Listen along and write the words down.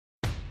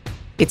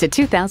It's a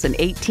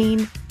 2018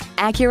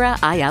 Acura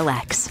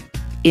ILX.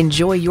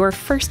 Enjoy your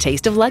first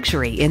taste of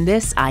luxury in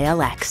this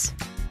ILX.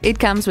 It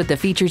comes with the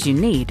features you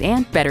need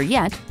and, better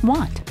yet,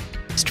 want.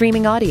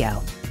 Streaming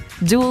audio,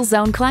 dual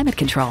zone climate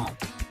control,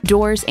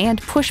 doors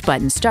and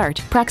push-button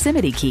start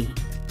proximity key,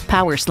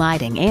 power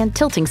sliding and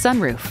tilting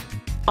sunroof,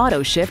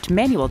 auto shift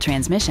manual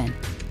transmission,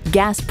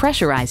 gas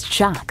pressurized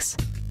shocks,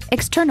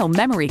 external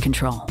memory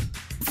control,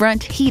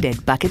 front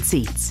heated bucket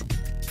seats,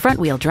 front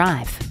wheel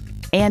drive,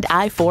 and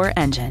i4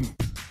 engine.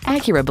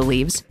 Acura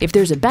believes if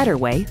there's a better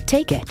way,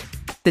 take it.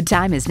 The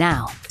time is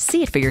now.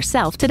 See it for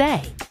yourself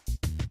today.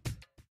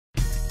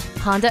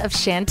 Honda of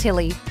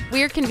Chantilly.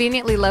 We're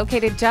conveniently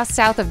located just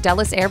south of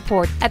Dulles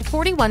Airport at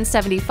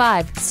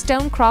 4175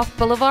 Stonecroft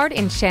Boulevard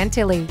in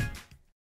Chantilly.